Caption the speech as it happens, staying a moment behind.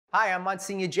Hi, I'm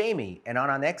Msgr Jamie, and on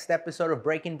our next episode of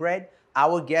Breaking Bread,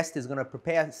 our guest is going to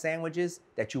prepare sandwiches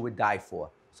that you would die for.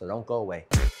 So don't go away.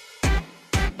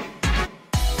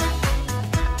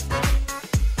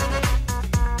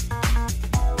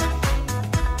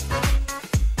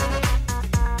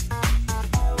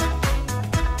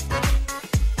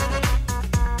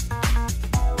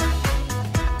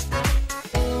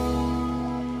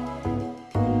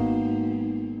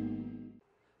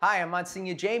 Hi, I'm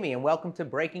Msgr Jamie, and welcome to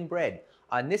Breaking Bread.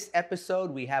 On this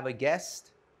episode, we have a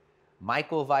guest,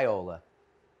 Michael Viola.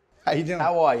 How you doing?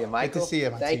 How are you, Michael? Good to see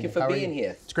you, Thank you for being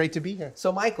here. It's great to be here.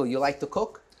 So, Michael, you like to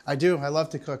cook? I do. I love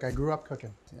to cook. I grew up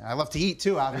cooking. I love to eat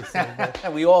too, obviously.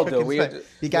 We all do.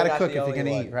 You got to cook if you're going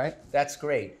to eat, right? That's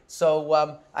great.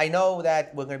 So I know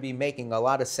that we're going to be making a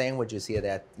lot of sandwiches here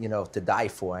that, to die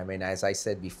for. I mean, as I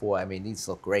said before, these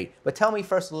look great. But tell me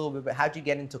first a little bit about how'd you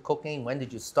get into cooking? When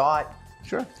did you start?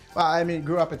 Sure. Well,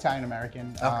 grew up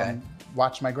Italian-American. Okay.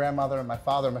 Watched my grandmother and my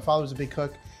father. My father was a big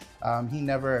cook.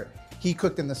 He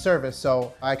cooked in the service,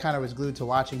 so I kind of was glued to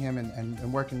watching him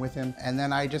and working with him. And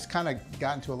then I just kind of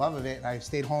got into a love of it. I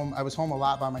stayed home. I was home a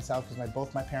lot by myself because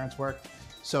both my parents worked.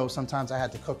 So sometimes I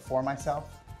had to cook for myself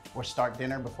or start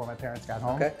dinner before my parents got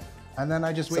home. Okay. And then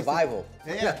I just wasted, survival.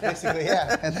 Yeah, basically,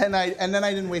 yeah. And then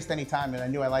I didn't waste any time, and I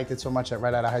knew I liked it so much that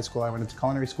right out of high school I went into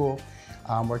culinary school,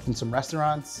 worked in some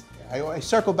restaurants. I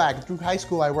circled back through high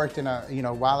school. I worked in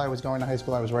while I was going to high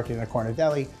school, I was working in a corner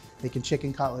deli, making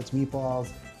chicken cutlets, meatballs,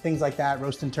 things like that,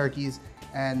 roasting turkeys,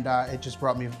 and it just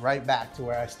brought me right back to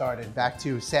where I started, back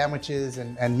to sandwiches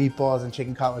and meatballs and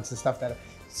chicken cutlets and stuff that.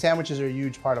 Sandwiches are a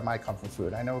huge part of my comfort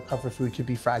food. I know comfort food could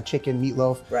be fried chicken,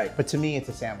 meatloaf, right? But to me, it's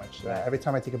a sandwich. Right. Every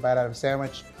time I take a bite out of a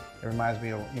sandwich, it reminds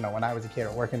me of when I was a kid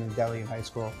or working in a deli in high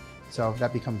school. So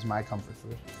that becomes my comfort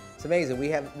food. It's amazing. We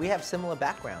have similar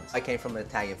backgrounds. I came from an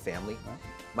Italian family. Right.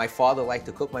 My father liked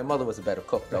to cook. My mother was a better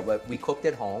cook though, but we cooked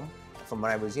at home. From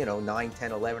when I was 9,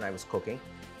 10, 11, I was cooking.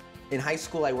 In high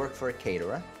school, I worked for a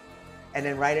caterer. And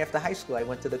then right after high school, I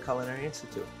went to the Culinary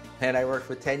Institute. And I worked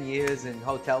for 10 years in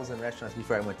hotels and restaurants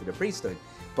before I went to the priesthood.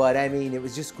 But it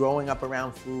was just growing up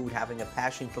around food, having a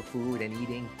passion for food and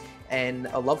eating, and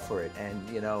a love for it.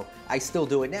 And I still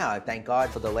do it now. I thank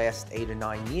God for the last 8 or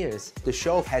 9 years. The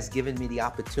show has given me the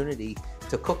opportunity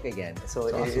to cook again. So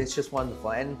awesome. It's just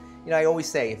wonderful. And I always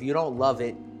say, if you don't love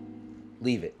it,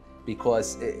 leave it.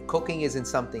 Because cooking isn't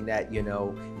something that,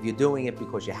 if you're doing it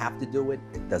because you have to do it,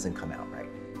 it doesn't come out right.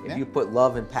 If you put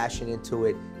love and passion into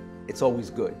it, it's always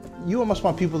good. You almost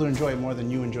want people to enjoy it more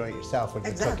than you enjoy it yourself when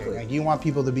you're cooking. Like you want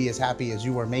people to be as happy as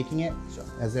you are making it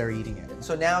as they're eating it.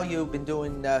 So now you've been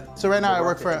doing. So right now I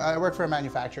work for a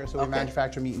manufacturer. So we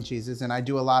manufacture meat and cheeses, and I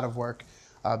do a lot of work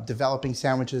developing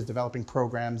sandwiches, developing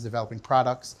programs, developing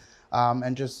products.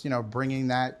 And just bringing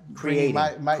that, creating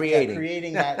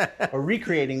that, or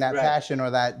recreating that right. passion or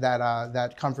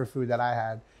that comfort food that I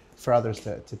had for others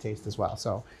to taste as well.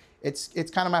 So it's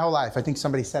kind of my whole life. I think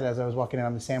somebody said as I was walking in,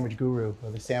 I'm the sandwich guru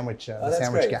or the sandwich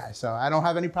guy. So I don't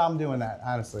have any problem doing that,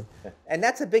 honestly. And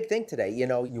that's a big thing today.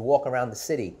 You walk around the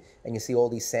city and you see all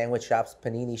these sandwich shops,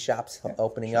 panini shops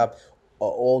opening up.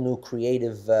 All new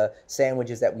creative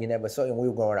sandwiches that we never saw when we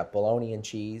were growing up. Bologna and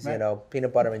cheese, right.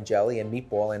 Peanut butter and jelly, and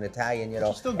meatball and Italian,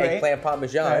 eggplant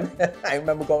parmesan. Right. I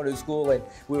remember going to school and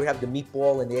we would have the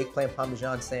meatball and the eggplant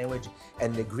parmesan sandwich,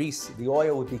 and the grease, the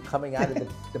oil would be coming out of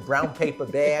the brown paper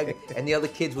bag, and the other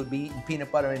kids would be eating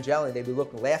peanut butter and jelly. They'd be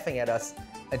laughing at us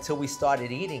until we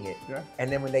started eating it. Yeah.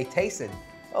 And then when they tasted,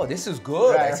 oh, this is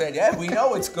good. Right. I said, yeah, we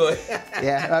know it's good.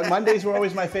 Yeah, Mondays were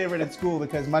always my favorite at school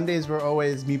because Mondays were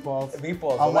always meatballs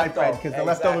on white bread because the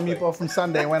leftover meatball from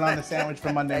Sunday went on the sandwich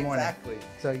for Monday morning. Exactly.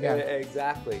 So yeah.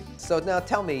 Exactly. So now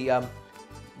tell me,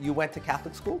 you went to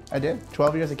Catholic school? I did.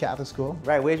 12 years at Catholic school.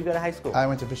 Right. Where'd you go to high school? I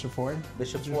went to Bishop Ford.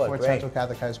 Bishop Ford, Central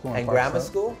Catholic High School. And grammar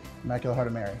school? Immaculate Heart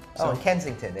of Mary. Oh, in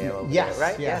Kensington there, yes, there,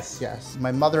 right? Yes.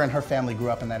 My mother and her family grew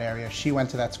up in that area. She went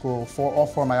to that school. All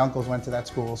four of my uncles went to that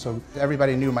school. So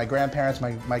everybody knew my grandparents.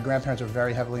 My grandparents were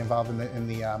very heavily involved in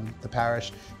the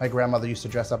parish. My grandmother used to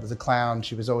dress up as a clown.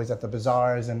 She was always at the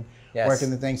bazaars and working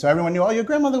the thing. So everyone knew, oh, your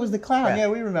grandmother was the clown. Yeah,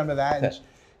 we remember that. And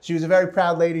she was a very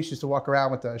proud lady. She used to walk around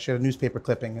with she had a newspaper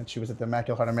clipping, and she was at the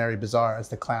Immaculate Heart of Mary Bazaar as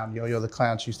the clown, Yo-Yo the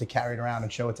Clown. She used to carry it around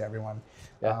and show it to everyone.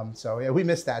 Yeah. So yeah, we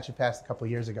missed that. She passed a couple of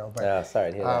years ago. But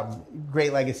sorry to hear that.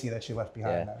 Great legacy that she left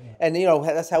behind. Yeah. And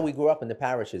that's how we grew up in the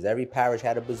parishes. Every parish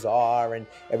had a bazaar, and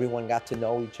everyone got to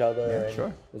know each other. Yeah, and sure.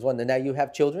 It was wonderful. Now you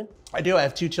have children? I do. I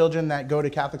have 2 children that go to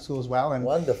Catholic school as well. And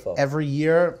wonderful. Every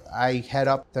year I head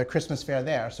up the Christmas fair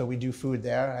there. So we do food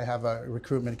there. I have a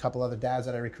recruitment, a couple other dads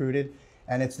that I recruited.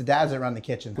 And it's the dads that run the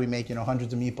kitchen. We make,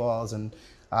 hundreds of meatballs and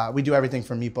We do everything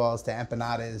from meatballs to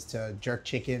empanadas to jerk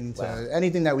chicken to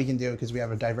anything that we can do because we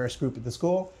have a diverse group at the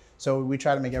school. So we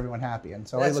try to make everyone happy, and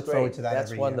so I look forward to that every year.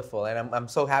 That's wonderful, and I'm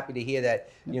so happy to hear that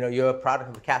you're a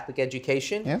product of a Catholic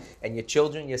education, and your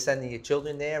children, you're sending your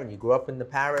children there, and you grew up in the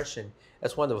parish, and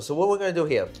that's wonderful. So what we're going to do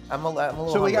here? I'm a little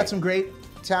So we hungry. got some great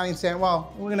Italian sandwich.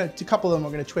 Well, a couple of them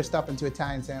we're going to twist up into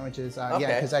Italian sandwiches. Yeah,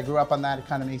 because I grew up on that. It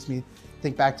kind of makes me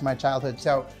think back to my childhood.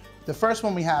 So the first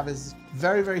one we have is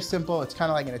very, very simple. It's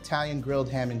kind of like an Italian grilled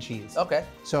ham and cheese. Okay.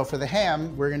 So for the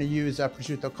ham, we're going to use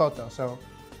prosciutto cotto. So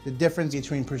the difference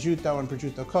between prosciutto and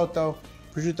prosciutto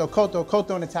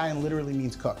cotto in Italian literally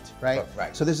means cooked, right?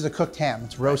 Right. So this is a cooked ham.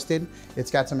 It's roasted. It's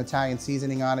got some Italian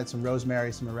seasoning on it, some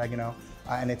rosemary, some oregano,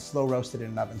 and it's slow roasted in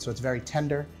an oven. So it's very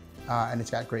tender, and it's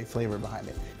got great flavor behind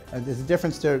it. There's a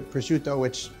difference to prosciutto,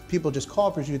 which people just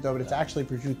call prosciutto, but it's actually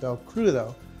prosciutto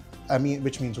crudo,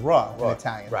 which means raw in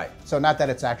Italian. Right. So not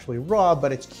that it's actually raw,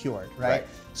 but it's cured, right?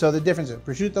 So the difference is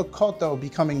prosciutto cotto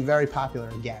becoming very popular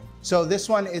again. So this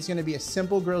one is going to be a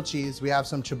simple grilled cheese. We have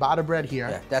some ciabatta bread here.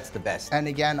 Yeah, that's the best. And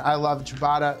again, I love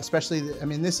ciabatta, especially,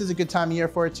 this is a good time of year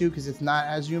for it too, because it's not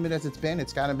as humid as it's been.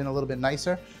 It's kind of been a little bit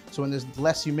nicer. So when there's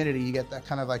less humidity, you get that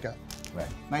kind of like a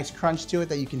nice crunch to it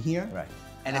that you can hear. Right.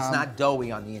 And it's not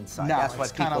doughy on the inside. No, that's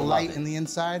it's kind of light in the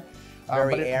inside.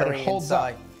 Very airy but it holds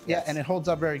inside. up. Yeah, and it holds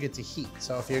up very good to heat.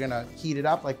 So if you're gonna heat it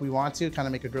up like we want to, kind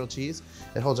of make a grilled cheese,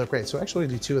 it holds up great. So actually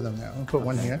we'll do two of them now. I'll put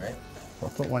one here. Right. I'll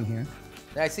put one here.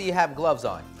 Now I see you have gloves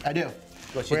on. I do.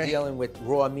 Because you're dealing with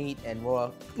raw meat and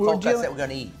raw cold cuts that we're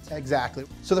gonna eat. Exactly.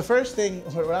 So the first thing,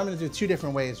 what I'm gonna do two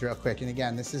different ways real quick. And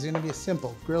again, this is gonna be a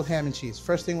simple grilled ham and cheese.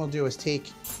 First thing we'll do is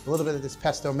take a little bit of this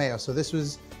pesto mayo. So this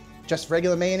was just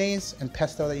regular mayonnaise and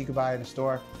pesto that you could buy in a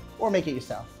store, or make it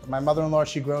yourself. My mother-in-law,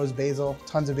 she grows basil,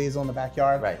 tons of basil in the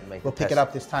backyard. Right. We'll pick it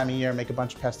up this time of year, make a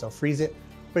bunch of pesto, freeze it,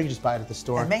 or you can just buy it at the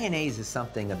store. And mayonnaise is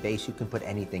something, a base, you can put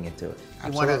anything into it.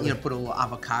 Absolutely. You want to put a little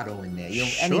avocado in there, Sure.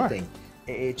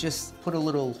 anything. Just put a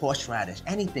little horseradish,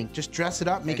 anything. Just dress it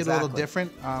up, make it a little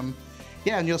different.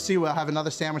 Yeah, and you'll see we'll have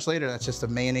another sandwich later that's just a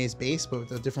mayonnaise base, but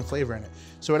with a different flavor in it.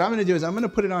 So what I'm gonna do is I'm gonna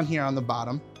put it on here on the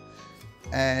bottom,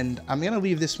 and I'm gonna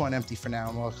leave this one empty for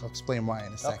now, and I'll explain why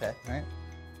in a second, right?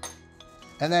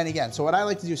 And then again, so what I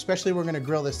like to do, especially we're gonna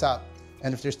grill this up,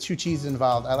 and if there's two cheeses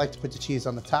involved, I like to put the cheese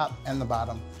on the top and the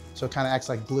bottom, so it kind of acts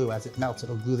like glue. As it melts,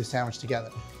 it'll glue the sandwich together.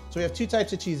 So we have two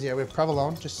types of cheese here. We have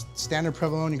provolone, just standard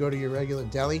provolone. You go to your regular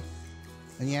deli,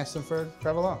 and you ask them for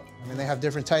provolone. They have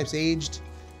different types, aged.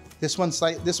 This one's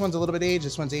a little bit aged.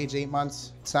 This one's aged 8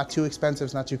 months. It's not too expensive.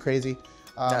 It's not too crazy.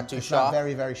 Not too it's sharp? Not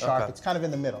very, very sharp. Okay. It's kind of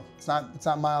in the middle. It's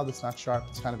not mild. It's not sharp.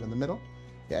 It's kind of in the middle.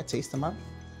 Yeah, taste them up.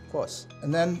 Of course.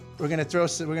 And then we're gonna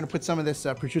put some of this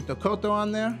prosciutto cotto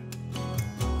on there.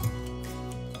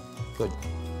 Good.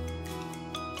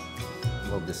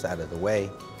 Move this out of the way.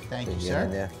 Thank you, Get sir.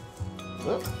 in there.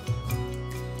 Oh,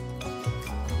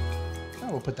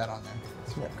 we'll put that on there.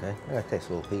 Yeah, okay. I'm gonna taste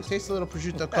a little piece. Taste a little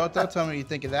prosciutto cotto. Tell me what you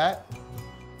think of that.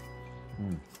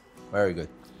 Very good.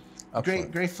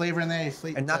 Great flavor in there.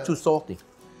 And not too salty.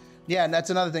 Yeah, and that's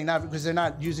another thing, because they're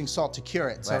not using salt to cure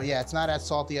it. So Right. yeah, it's not as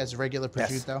salty as regular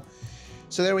prosciutto.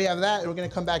 So there we have that. We're gonna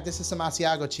come back. This is some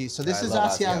Asiago cheese. So this is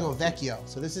Asiago Vecchio.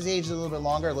 So this is aged a little bit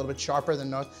longer, a little bit sharper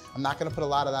than most. I'm not gonna put a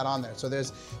lot of that on there. So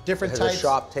there's different types. It has a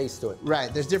sharp taste to it.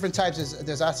 Right, there's different types.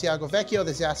 There's Asiago Vecchio,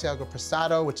 there's Asiago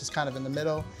Pressato, which is kind of in the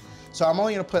middle. So I'm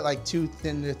only gonna put like two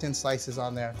thin slices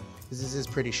on there, because this is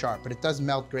pretty sharp, but it does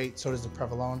melt great, so does the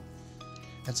provolone.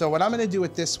 And so what I'm gonna do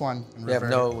with this one, You have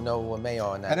no mayo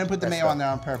on that. I didn't put the mayo on there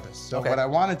on purpose. So what I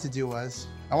wanted to do was,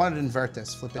 I wanted to invert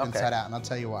this, flip it inside out, and I'll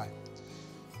tell you why.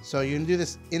 So you can do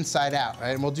this inside out,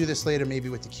 right? And we'll do this later maybe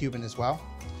with the Cuban as well.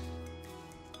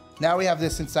 Now we have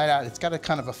this inside out. It's got a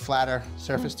kind of a flatter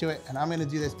surface to it, and I'm gonna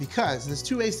do this because there's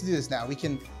two ways to do this now. We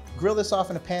can grill this off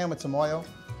in a pan with some oil.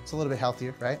 It's a little bit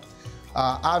healthier, right?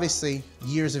 Obviously,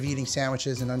 years of eating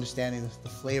sandwiches and understanding the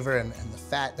flavor and the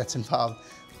fat that's involved,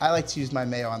 I like to use my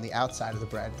mayo on the outside of the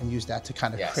bread and use that to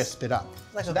kind of crisp it up.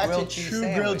 Like so a that's a grilled cheese true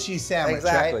sandwich. grilled cheese sandwich,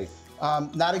 Exactly.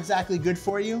 right? Not exactly good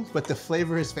for you, but the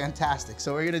flavor is fantastic.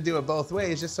 So we're gonna do it both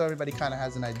ways, just so everybody kind of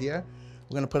has an idea.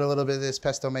 We're gonna put a little bit of this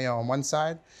pesto mayo on one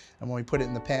side, and when we put it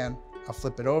in the pan, I'll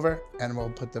flip it over, and we'll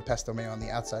put the pesto mayo on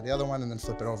the outside of the other one, and then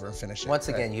flip it over and finish it. Once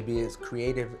again, you be as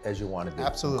creative as you want to be.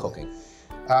 Absolutely. Cooking.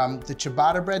 The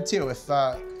ciabatta bread too, if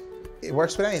it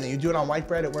works with anything. You do it on white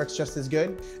bread, it works just as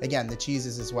good. Again, the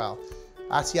cheeses as well.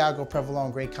 Asiago, provolone,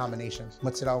 great combination.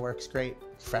 Mozzarella works great.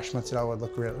 Fresh mozzarella would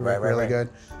look really good.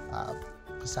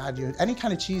 Passaggio, any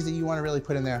kind of cheese that you want to really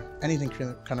put in there, anything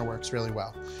kind of works really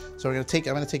well. So I'm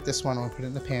gonna take this one and we'll put it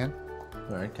in the pan.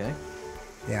 All right, okay.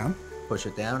 Yeah. Push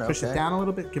it down, Push it down a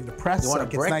little bit, give it a press so it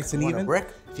gets nice and even. You want a brick?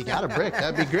 If you got a brick,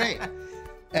 that'd be great.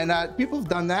 And people have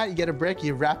done that. You get a brick,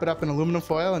 you wrap it up in aluminum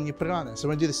foil, and you put it on there. So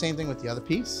we're gonna do the same thing with the other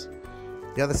piece.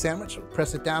 The other sandwich,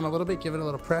 press it down a little bit, give it a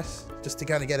little press, just to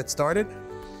kind of get it started,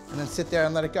 and then sit there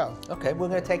and let it go. Okay, we're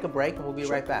gonna take a break, and we'll be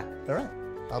right back. All right,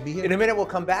 I'll be here. In a minute, we'll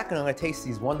come back, and I'm gonna taste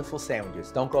these wonderful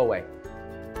sandwiches. Don't go away.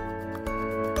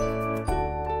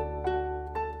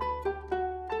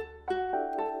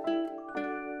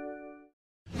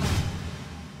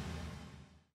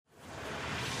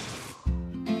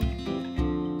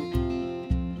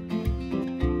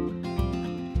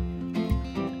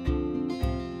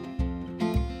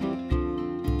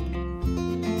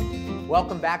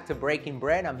 Welcome back to Breaking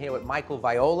Bread. I'm here with Michael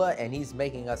Viola, and he's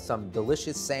making us some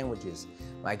delicious sandwiches.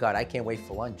 My God, I can't wait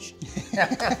for lunch.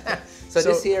 So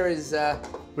this here is...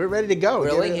 we're ready to go.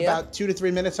 Really? Give it about 2 to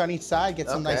 3 minutes on each side, get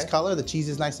some nice color. The cheese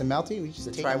is nice and melty. We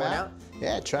just take try them one out?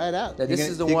 Yeah, try it out. Now, this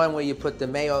is the one where you put the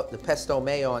mayo, the pesto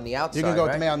mayo on the outside, You're gonna go with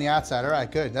right? the mayo on the outside. All right,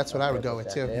 good. That's what I would go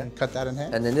with too. There. Cut that in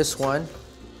half. And then this one,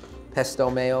 pesto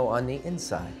mayo on the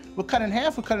inside. We'll cut in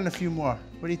half, we'll cut in a few more.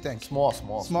 What do you think? Small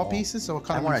Pieces, so we'll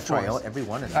cut them in I want to try fours. every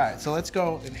one of them. All right, so let's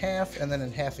go in half and then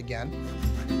in half again.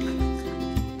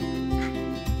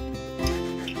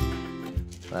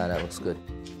 Ah, that looks good.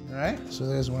 All right, so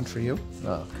there's one for you.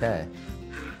 Okay.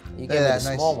 You gave me the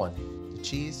small one. The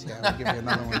cheese, yeah, we'll give you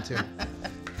another one too.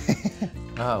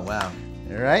 Oh, wow.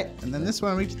 All right, and then this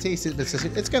one we can taste it, but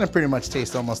it's gonna pretty much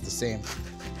taste almost the same.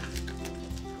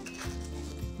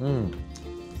 Mmm.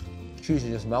 Cheese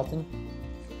is just melting.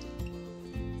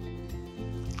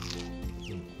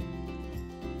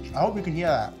 I hope you can hear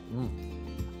that.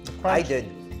 I did.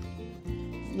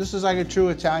 This is like a true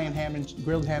Italian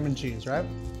grilled ham and cheese, right?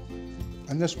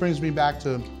 And this brings me back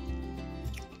to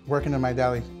working in my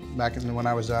deli back when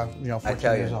I was, 14 I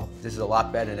tell years you, old. this is a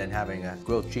lot better than having a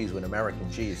grilled cheese with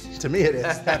American cheese. To me, it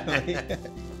is definitely.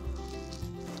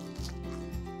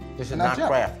 This is not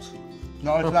Kraft.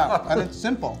 No, it's not, and it's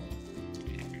simple.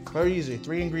 Very easy.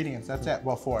 3 ingredients. That's it.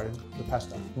 Well, 4. The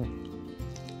pesto.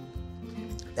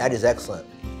 That is excellent.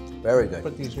 Very good.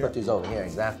 Put these here. Put these over here,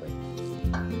 exactly.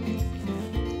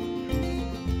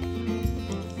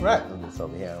 Right. Put this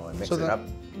over here. I want to mix So it up.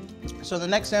 So the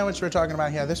next sandwich we're talking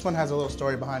about here, this one has a little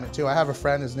story behind it too. I have a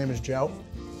friend, his name is Joe.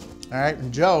 All right,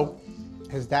 and Joe,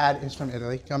 his dad is from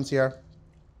Italy, comes here,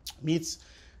 meets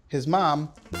his mom,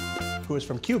 who is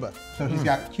from Cuba. So he's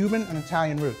got Cuban and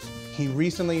Italian roots. He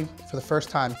recently, for the first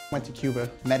time, went to Cuba,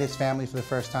 met his family for the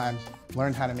first time,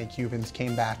 learned how to make Cubans,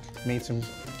 came back, made some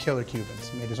killer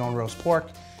Cubans. Made his own roast pork,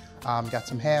 got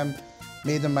some ham,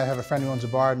 made them. I have a friend who owns a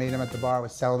bar, made them at the bar,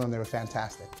 was selling them, they were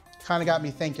fantastic. Kind of got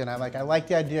me thinking, I like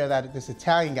the idea that this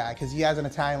Italian guy, because he has an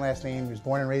Italian last name, he was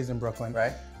born and raised in Brooklyn,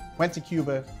 Right. went to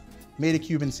Cuba, made a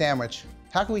Cuban sandwich.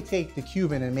 How can we take the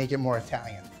Cuban and make it more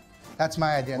Italian? That's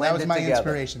my idea. Blend that was it my together.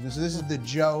 inspiration. This is the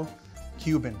Joe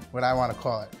Cuban, what I want to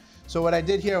call it. So what I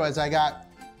did here was I got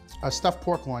a stuffed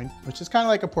pork loin, which is kind of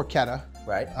like a porchetta.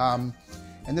 Right.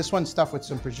 And this one's stuffed with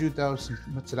some prosciutto, some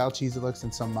mozzarella cheese, it looks,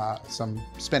 and some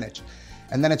spinach.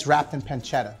 And then it's wrapped in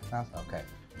pancetta. Now, Okay.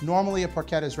 normally a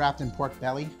porchetta is wrapped in pork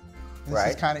belly.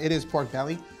 This is it is pork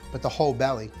belly, but the whole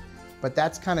belly. But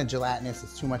that's kind of gelatinous,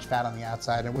 it's too much fat on the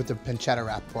outside, and with the pancetta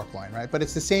wrapped pork loin, right? But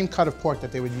it's the same cut of pork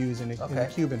that they would use in a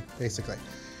Cuban, basically.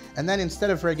 And then instead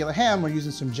of regular ham, we're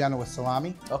using some Genoa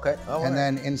salami. Okay. Oh, And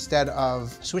then instead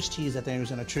of Swiss cheese that they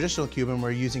use in a traditional Cuban,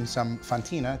 we're using some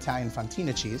fontina, Italian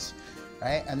fontina cheese,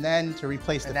 right? And then to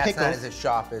replace the pickles. That's not as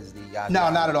sharp as the No,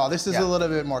 not at all. This is a little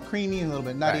bit more creamy, a little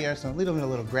bit nuttier, Right. so a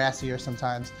little grassier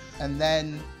sometimes. And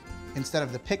then instead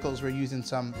of the pickles, we're using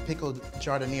some pickled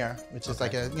giardiniera, which is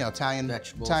like a Italian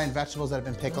vegetables that have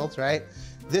been pickled, right?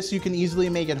 This you can easily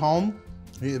make at home,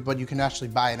 but you can actually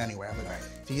buy it anywhere. But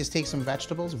if you just take some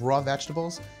vegetables, raw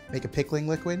vegetables, make a pickling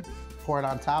liquid, pour it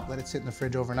on top, let it sit in the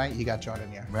fridge overnight, you got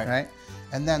giardiniera, right?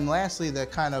 And then lastly, the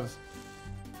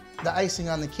icing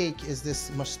on the cake is this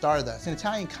mostarda. It's an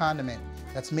Italian condiment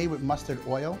that's made with mustard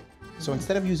oil. So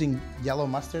instead of using yellow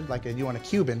mustard like they do on a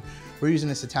Cuban, we're using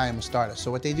this Italian mostarda. So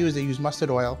what they do is they use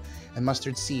mustard oil and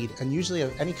mustard seed, and usually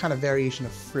any kind of variation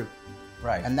of fruit.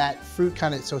 Right. And that fruit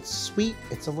so it's sweet,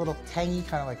 it's a little tangy,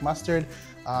 kind of like mustard.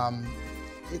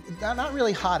 Not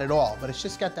really hot at all, but it's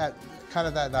just got that kind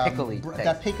of that Pickly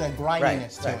that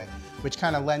grindiness to it, which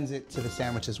kind of lends it to the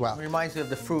sandwich as well. It reminds me of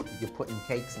the fruit you put in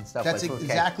cakes and stuff. That's like fruit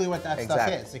exactly cake. what that stuff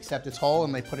is, except it's whole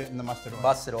and they put it in the mustard oil.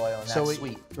 Mustard oil, and that's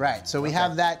sweet. Right, so we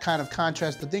have that kind of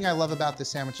contrast. The thing I love about this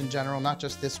sandwich in general, not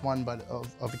just this one, but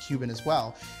of a Cuban as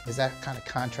well, is that kind of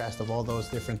contrast of all those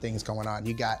different things going on.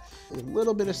 You got a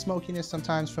little bit of smokiness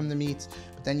sometimes from the meats,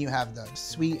 but then you have the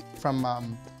sweet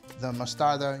from the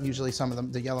mostarda, usually some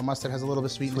of the yellow mustard has a little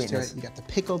bit of sweetness to it. You got the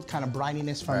pickled kind of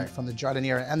brininess from the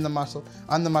giardiniera and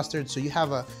the mustard. So you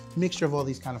have a mixture of all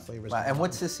these kind of flavors. Wow. And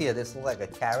what's this here? This looks like a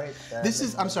carrot? This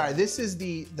is, I'm sorry, this is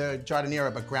the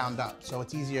giardiniera but ground up. So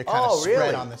it's easier to kind of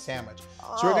spread on the sandwich.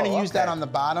 So we're gonna use that on the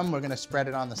bottom. We're gonna spread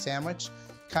it on the sandwich,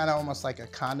 kind of almost like a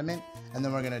condiment. And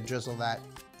then we're gonna drizzle that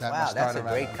mostarda. Wow, that's a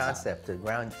great concept to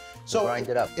grind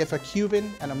it up. If a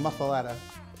Cuban and a muffaletta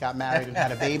got married and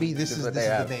had a baby, this is the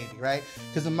baby, right?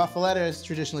 Because the muffaletta is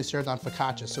traditionally served on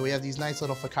focaccia. So we have these nice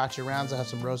little focaccia rounds that have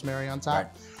some rosemary on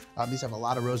top. Right. These have a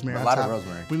lot of rosemary on top. A lot of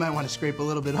rosemary. We might want to scrape a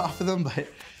little bit off of them, but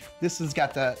this is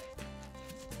the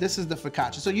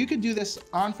focaccia. So you could do this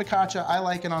on focaccia. I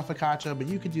like it on focaccia, but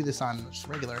you could do this on just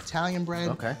regular Italian bread.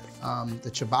 Okay.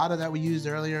 The ciabatta that we used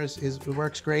earlier it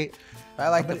works great. I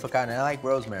like the focaccia. I like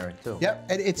rosemary too. Yep,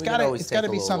 and it's got to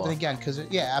be something again, because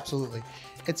yeah, absolutely.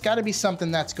 It's got to be something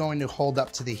that's going to hold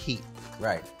up to the heat.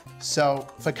 Right. So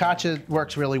focaccia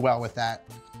works really well with that,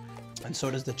 and so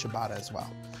does the ciabatta as well.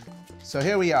 So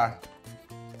here we are.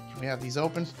 We have these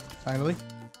open, finally.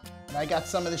 And I got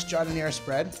some of this giardiniera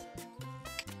spread.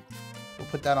 We'll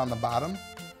put that on the bottom.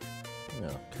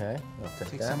 Okay. I'll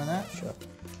take some of that. Sure.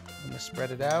 I'm gonna spread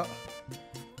it out.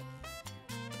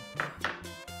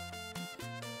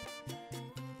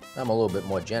 I'm a little bit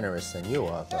more generous than you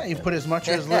are. Yeah, you put as much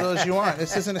or as little as you want.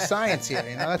 This isn't a science here,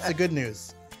 you know, that's the good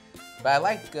news. But I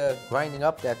like grinding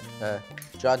up that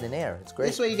giardiniera. It's great.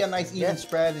 This way you get a nice even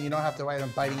spread and you don't have to worry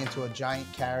about biting into a giant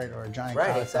carrot or a giant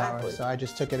cauliflower. Exactly. So I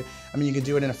just took it, I mean, you can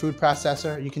do it in a food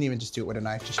processor. You can even just do it with a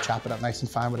knife. Just chop it up nice and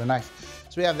fine with a knife.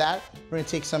 So we have that. We're gonna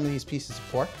take some of these pieces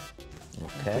of pork.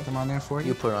 Okay. Put them on there for you.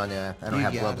 You put it on there. I don't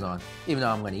have gloves on, even though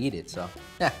I'm gonna eat it, so.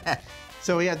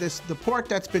 So we have the pork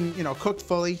that's been, cooked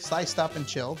fully, sliced up and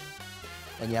chilled.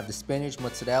 And you have the spinach,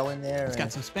 mozzarella in there. It's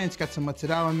got some spinach, got some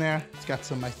mozzarella in there. It's got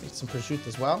some, I think, some prosciutto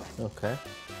as well. Okay.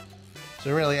 So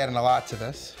we're really adding a lot to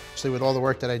this. Actually, with all the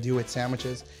work that I do with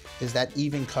sandwiches, is that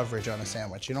even coverage on a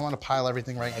sandwich. You don't want to pile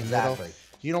everything right in the middle.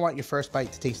 You don't want your first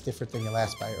bite to taste different than your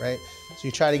last bite, right? So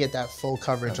you try to get that full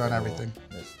coverage on everything.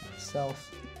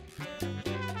 Myself.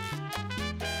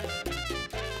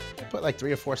 Put like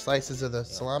 3 or 4 slices of the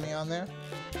salami on there.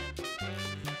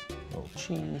 A little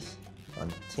cheese,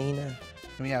 fontina.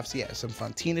 And we have some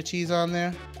fontina cheese on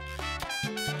there.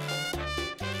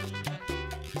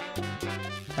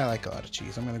 I like a lot of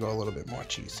cheese. I'm gonna go a little bit more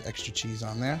cheese, extra cheese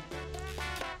on there.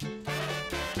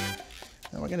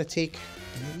 Then we're gonna take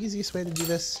the easiest way to do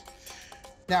this.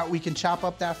 Now we can chop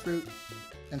up that fruit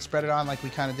and spread it on like we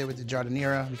kind of did with the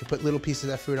giardiniera. We can put little pieces of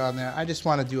that fruit on there. I just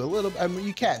want to do a little, I mean,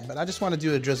 you can, but I just want to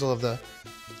do a drizzle of the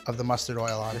mustard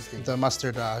oil on it, the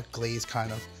mustard glaze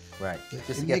kind of. Right,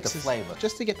 just to get the flavor.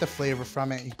 Just to get the flavor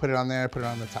from it. You put it on there, put it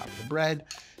on the top of the bread,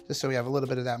 just so we have a little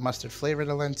bit of that mustard flavor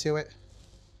to lend to it.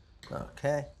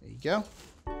 Okay. There you go.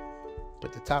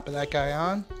 Put the top of that guy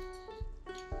on.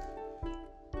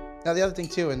 Now the other thing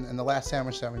too, and the last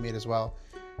sandwich that we made as well,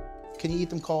 can you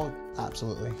eat them cold?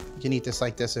 Absolutely. You can eat this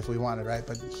like this if we wanted, right?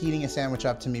 But heating a sandwich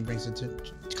up to me brings it to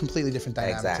a completely different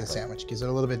dynamic to the sandwich. Gives it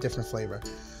a little bit different flavor.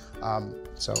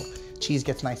 So cheese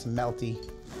gets nice and melty.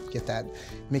 Get that,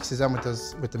 mixes them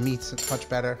with the meats much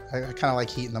better. I kind of like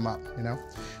heating them up,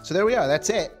 So there we are, that's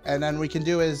it. And then we can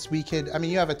do is I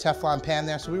mean, you have a Teflon pan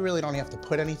there, so we really don't have to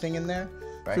put anything in there.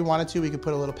 Right. If we wanted to, we could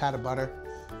put a little pat of butter,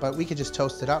 but we could just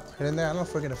toast it up right in there. I don't know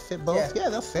if we're gonna fit both. Yeah,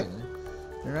 they'll fit.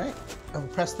 All right, I'll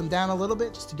press them down a little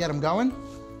bit just to get them going.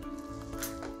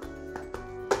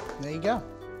 There you go.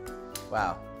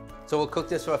 Wow. So we'll cook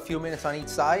this for a few minutes on each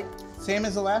side? Same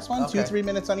as the last one, 2-3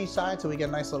 minutes on each side till we get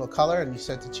a nice little color, and you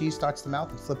set the cheese starts to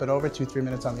melt and flip it over, 2-3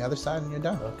 minutes on the other side and you're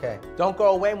done. Okay. Don't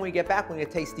go away. When we get back, we're gonna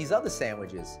taste these other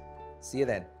sandwiches. See you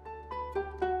then.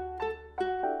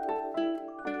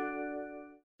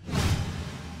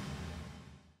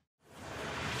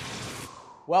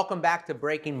 Welcome back to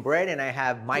Breaking Bread, and I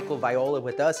have Michael Viola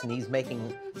with us, and he's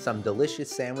making some delicious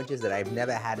sandwiches that I've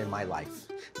never had in my life.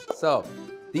 So,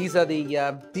 these are the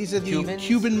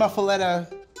Cuban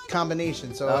muffaletta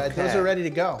combination. So those are ready to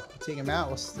go. Take them out.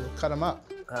 We'll cut them up.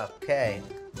 Okay.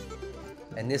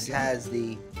 And this has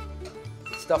the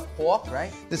stuffed pork,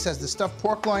 right? This has the stuffed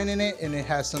pork loin in it, and it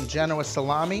has some Genoa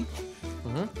salami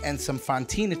and some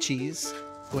fontina cheese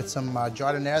with some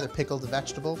giardiniera, the pickled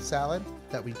vegetable salad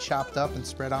that we chopped up and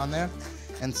spread on there,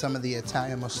 and some of the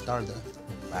Italian mostarda.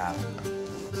 Wow.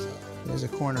 So there's a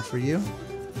corner for you.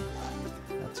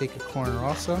 I'll take a corner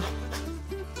also.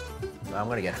 I'm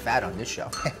gonna get fat on this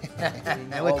show.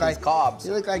 You look like carbs.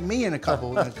 You look like me in a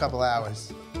couple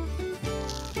hours.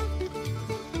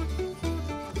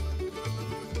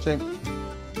 See,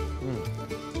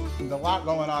 there's a lot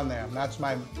going on there. That's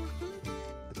the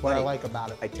That's what I like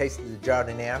about it. I tasted the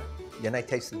jardiniere, then I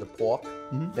tasted the pork,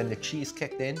 then the cheese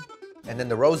kicked in, and then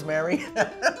the rosemary.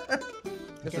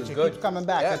 This is good. Keeps coming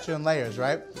back, gets you in layers,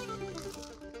 right?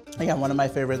 Again, one of my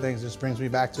favorite things, this brings me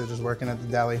back to just working at the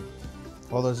deli.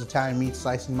 All those Italian meats,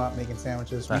 slicing them up, making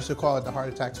sandwiches. We used to call it the heart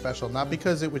attack special, not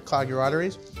because it would clog your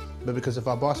arteries, but because if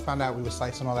our boss found out we were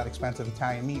slicing all that expensive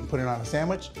Italian meat and putting it on a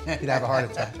sandwich, he'd have a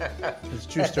heart attack. It's a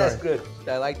true story. That's good.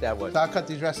 I like that one. So I'll cut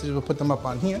these recipes, we'll put them up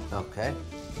on here. Okay.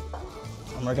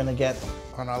 And we're gonna get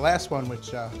on our last one,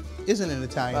 which isn't an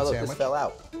Italian look, sandwich. this fell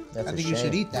out. That's I think you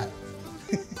should eat that.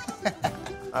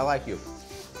 I like you.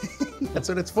 That's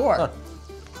what it's for.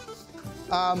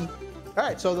 All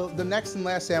right, so the next and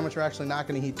last sandwich, we're actually not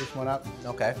going to heat this one up.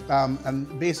 Okay.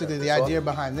 And basically the idea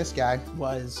behind this guy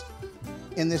was,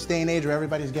 in this day and age where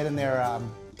everybody's getting their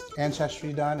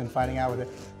ancestry done and finding out what it.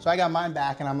 So I got mine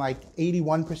back, and I'm like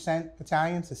 81%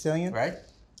 Italian, Sicilian. Right.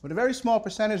 But a very small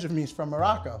percentage of me is from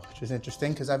Morocco, which is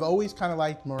interesting because I've always kind of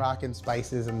liked Moroccan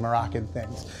spices and Moroccan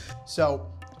things. So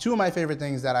two of my favorite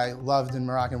things that I loved in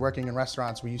Moroccan, working in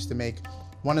restaurants, we used to make.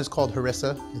 One is called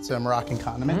harissa. It's a Moroccan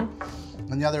condiment.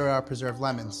 And the other are preserved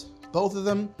lemons. Both of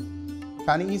them,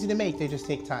 found it easy to make, they just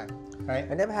take time, right?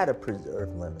 I never had a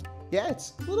preserved lemon. Yeah,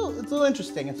 it's a little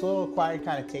interesting. It's a little acquired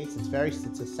kind of taste.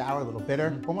 It's a sour, a little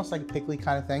bitter, almost like a pickly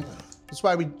kind of thing. That's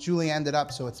why we julienned it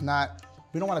up, so it's not,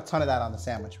 we don't want a ton of that on the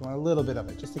sandwich. We want a little bit of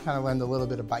it, just to kind of lend a little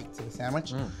bit of bite to the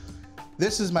sandwich.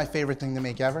 This is my favorite thing to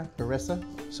make ever, harissa.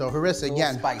 So harissa,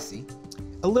 again. Spicy.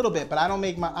 A little bit, but I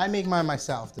make mine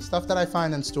myself. The stuff that I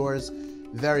find in stores,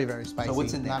 very, very spicy. So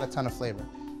what's in there? Not a ton of flavor.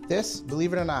 This,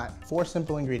 believe it or not, 4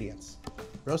 simple ingredients.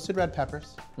 Roasted red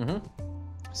peppers,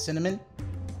 cinnamon,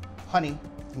 honey,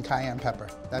 and cayenne pepper.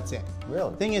 That's it.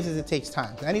 Really? Thing is it takes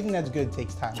time. Anything that's good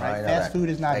takes time, right? I know Fast that. food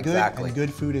is not Exactly. good, and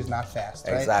good food is not fast,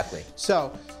 right? Exactly.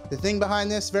 So the thing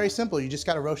behind this, very simple. You just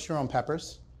got to roast your own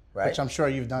peppers, which I'm sure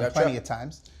you've done plenty of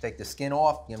times. Take the skin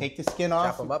off. Take the skin off,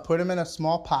 Chop them up. put them in a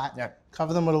small pot,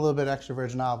 cover them with a little bit of extra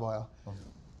virgin olive oil.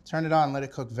 Turn it on, let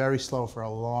it cook very slow for a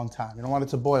long time. You don't want it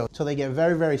to boil until they get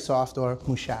very, very soft or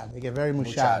mouchad. They get very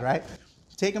mouchad, right?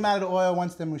 Take them out of the oil.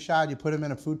 Once they're mouchad, you put them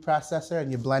in a food processor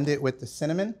and you blend it with the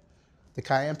cinnamon, the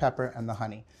cayenne pepper, and the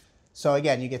honey. So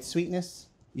again, you get sweetness,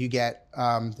 you get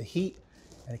the heat,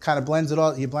 and it kind of blends it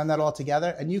all. You blend that all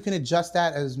together, and you can adjust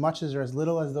that as much as or as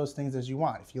little as those things as you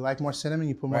want. If you like more cinnamon,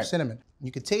 you put more cinnamon.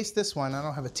 You could taste this one. I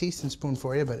don't have a tasting spoon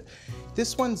for you, but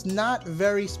this one's not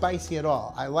very spicy at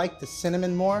all. I like the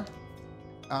cinnamon more,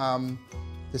 the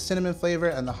cinnamon flavor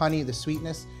and the honey, the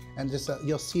sweetness, and just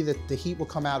you'll see that the heat will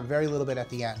come out very little bit at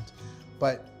the end.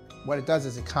 But what it does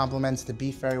is it complements the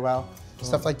beef very well.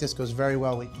 Stuff like this goes very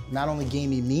well with not only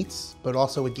gamey meats, but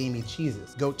also with gamey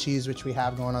cheeses. Goat cheese, which we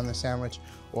have going on the sandwich,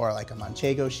 or like a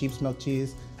Manchego sheep's milk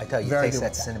cheese. I tell you, you taste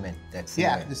that cinnamon.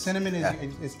 Yeah, the cinnamon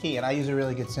is key, and I use a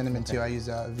really good cinnamon too. I use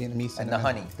Vietnamese cinnamon. And the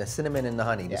honey, the cinnamon and the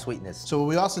honey, the sweetness. So what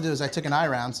we also did is I took an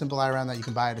eye-round, simple eye-round that you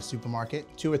can buy at a supermarket,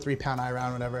 2 or 3 pound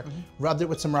eye-round, whatever. Rubbed it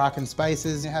with some Moroccan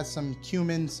spices. It has some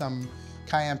cumin, some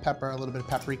cayenne pepper, a little bit of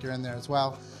paprika in there as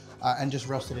well. And just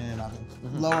roast it in an oven.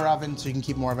 Lower oven so you can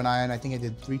keep more of an eye on. I think I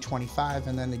did 325,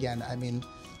 and then again, I mean,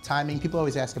 timing, people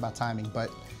always ask about timing,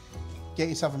 but get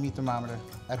yourself a meat thermometer.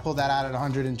 I pulled that out at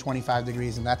 125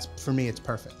 degrees, and that's, for me, it's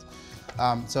perfect.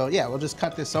 So yeah, we'll just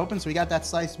cut this open. So we got that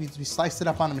sliced, we sliced it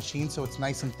up on a machine so it's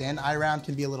nice and thin. Eye-round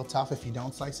can be a little tough if you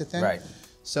don't slice it thin. Right.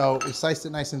 So we sliced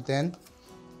it nice and thin. And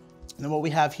then what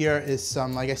we have here is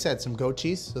some, like I said, some goat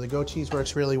cheese. So the goat cheese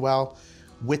works really well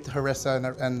with the harissa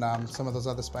and some of those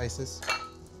other spices.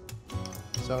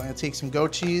 So I'm gonna take some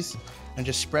goat cheese and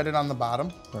just spread it on the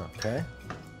bottom. Okay.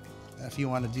 If you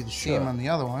want to do the same on the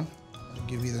other one, I'll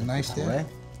give you the nice there. There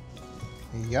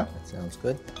you go. That sounds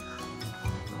good.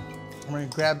 I'm gonna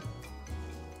grab,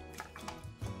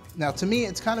 now to me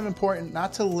it's kind of important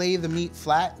not to lay the meat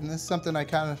flat, and this is something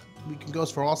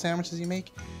goes for all sandwiches you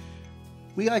make.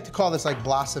 We like to call this like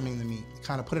blossoming the meat.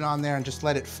 Kind of put it on there and just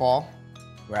let it fall.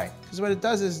 Right. Because what it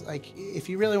does is, like, if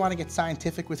you really want to get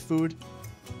scientific with food,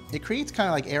 it creates kind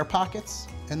of like air pockets.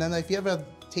 And then if you ever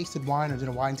tasted wine or did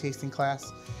a wine tasting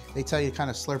class, they tell you to kind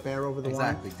of slurp air over the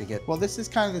wine. Exactly. Well, this is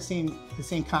kind of the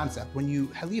same concept. When you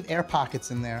leave air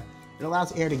pockets in there, it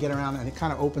allows air to get around and it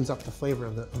kind of opens up the flavor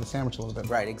of the sandwich a little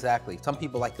bit. Right, exactly. Some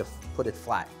people like to put it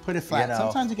flat. Put it flat. You know?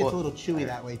 Sometimes it gets a little chewy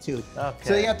that way too. Okay.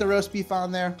 So you got the roast beef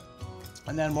on there.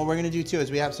 And then what we're gonna do too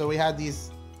is we had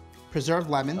these preserved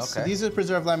lemons. So these are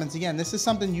preserved lemons. Again, this is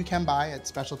something you can buy at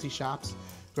specialty shops,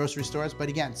 grocery stores, but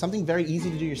again, something very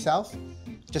easy to do yourself,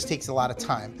 just takes a lot of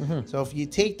time. So if you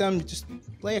take them, just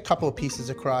lay a couple of pieces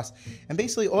across, and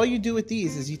basically all you do with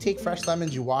these is you take fresh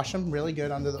lemons, you wash them really good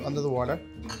under the water,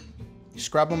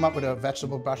 scrub them up with a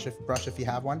vegetable brush if you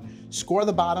have one. Score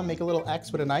the bottom, make a little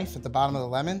X with a knife at the bottom of the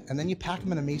lemon, and then you pack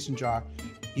them in a mason jar.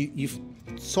 You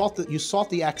salt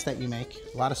the X that you make,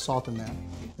 a lot of salt in there,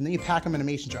 and then you pack them in a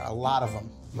mason jar, a lot of them.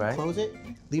 Right. Close it,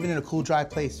 leave it in a cool, dry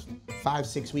place,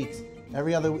 5-6 weeks.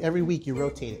 Every week you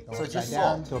rotate it. Go so upside just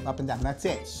down, salt. go up and down. That's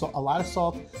it. So a lot of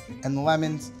salt and the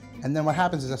lemons. And then what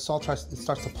happens is the salt starts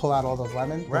to pull out all those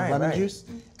lemon juice,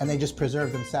 and they just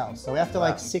preserve themselves. So after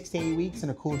like 6 to 8 weeks in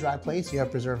a cool, dry place, you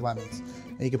have preserved lemons.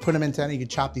 And you can put them into any, you can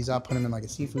chop these up, put them in like a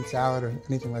seafood salad or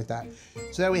anything like that.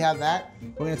 So that we have that.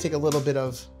 We're gonna take a little bit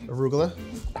of arugula,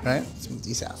 right? Let's move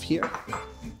these out here.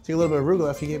 Take a little bit of arugula.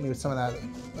 If you get me with some of that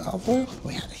olive oil,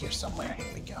 we have it here somewhere. Here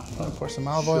we go. I'm gonna pour some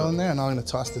olive oil in there, and I'm gonna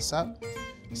toss this up.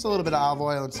 Just a little bit of olive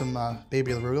oil and some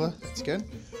baby arugula. That's good.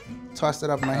 Toss it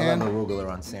up in my hand. I love arugula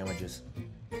on sandwiches.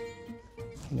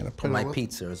 I'm gonna put my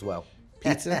pizza as well.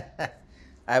 Pizza?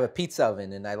 I have a pizza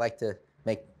oven, and I like to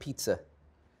make pizza,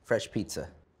 fresh pizza.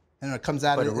 And when it comes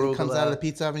out of the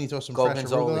pizza oven, you throw some fresh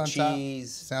arugula on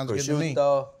cheese, top. Sounds good to me.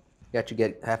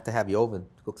 You have to have your oven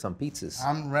to cook some pizzas.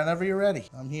 Whenever you're ready,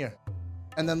 I'm here.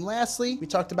 And then lastly, we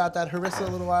talked about that harissa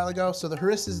a little while ago. So the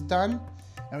harissa is done,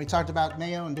 and we talked about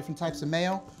mayo and different types of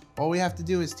mayo. All we have to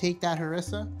do is take that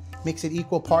harissa, mix it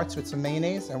equal parts with some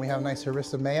mayonnaise, and we have a nice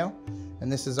harissa mayo.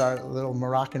 And this is our little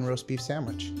Moroccan roast beef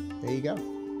sandwich. There you go.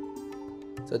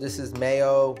 So this is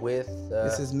mayo with...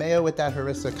 This is mayo with that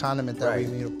harissa condiment that we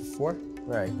made before.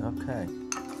 Right, okay.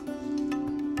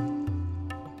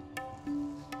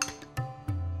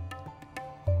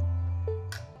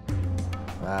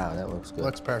 Wow, that looks good.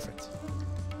 Looks perfect.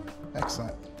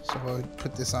 Excellent. So we'll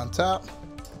put this on top.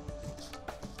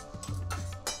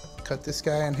 Cut this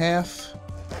guy in half.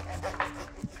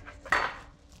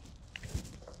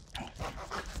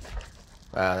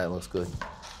 Wow, that looks good.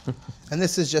 And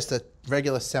this is just a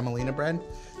regular semolina bread.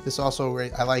 This also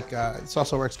this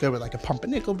also works good with like a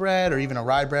pumpernickel bread or even a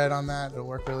rye bread on that. It'll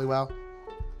work really well.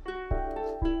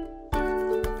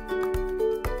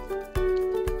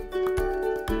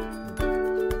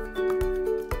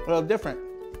 A little different.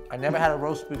 I never had a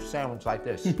roast beef sandwich like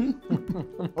this. A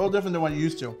little different than what you're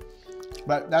used to.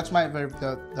 But that's my favorite,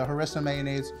 the harissa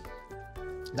mayonnaise.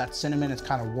 That cinnamon, it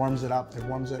kind of warms it up. It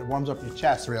warms up your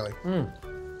chest, really.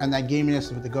 And that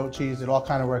gaminess with the goat cheese, it all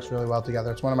kind of works really well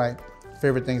together. It's one of my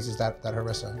favorite things is that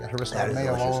harissa. I got harissa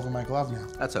mayo all over my glove now.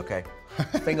 That's okay.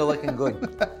 Finger looking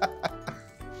good.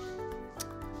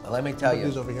 Well, let me tell you,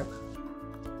 over here.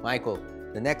 Michael,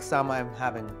 the next time I'm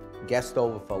having guests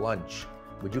over for lunch,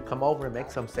 would you come over and make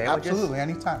some sandwiches? Absolutely,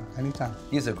 anytime, anytime.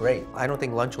 These are great. I don't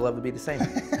think lunch will ever be the same.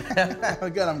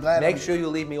 Good, I'm glad. Make sure you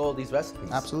leave me all these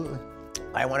recipes. Absolutely.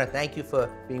 I want to thank you for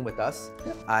being with us.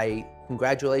 Yep. I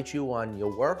congratulate you on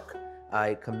your work.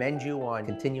 I commend you on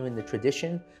continuing the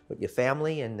tradition with your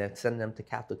family and sending them to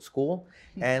Catholic school.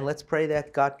 And let's pray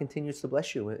that God continues to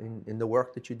bless you in the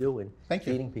work that you do in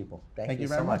feeding people. Thank you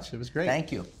very so much. It was great.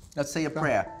 Thank you. Let's say a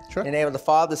prayer. Sure. In the name of the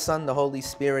Father, the Son, the Holy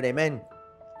Spirit, amen.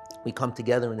 We come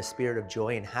together in the spirit of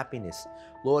joy and happiness.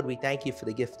 Lord, we thank you for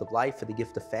the gift of life, for the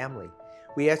gift of family.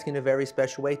 We ask in a very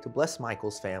special way to bless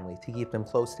Michael's family, to keep them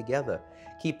close together,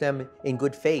 keep them in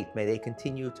good faith. May they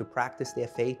continue to practice their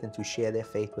faith and to share their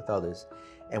faith with others.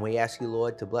 And we ask you,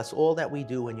 Lord, to bless all that we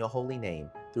do in your holy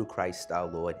name, through Christ our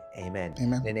Lord. Amen.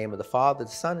 Amen. In the name of the Father,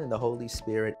 the Son, and the Holy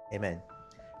Spirit. Amen.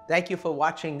 Thank you for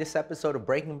watching this episode of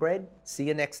Breaking Bread. See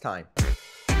you next time.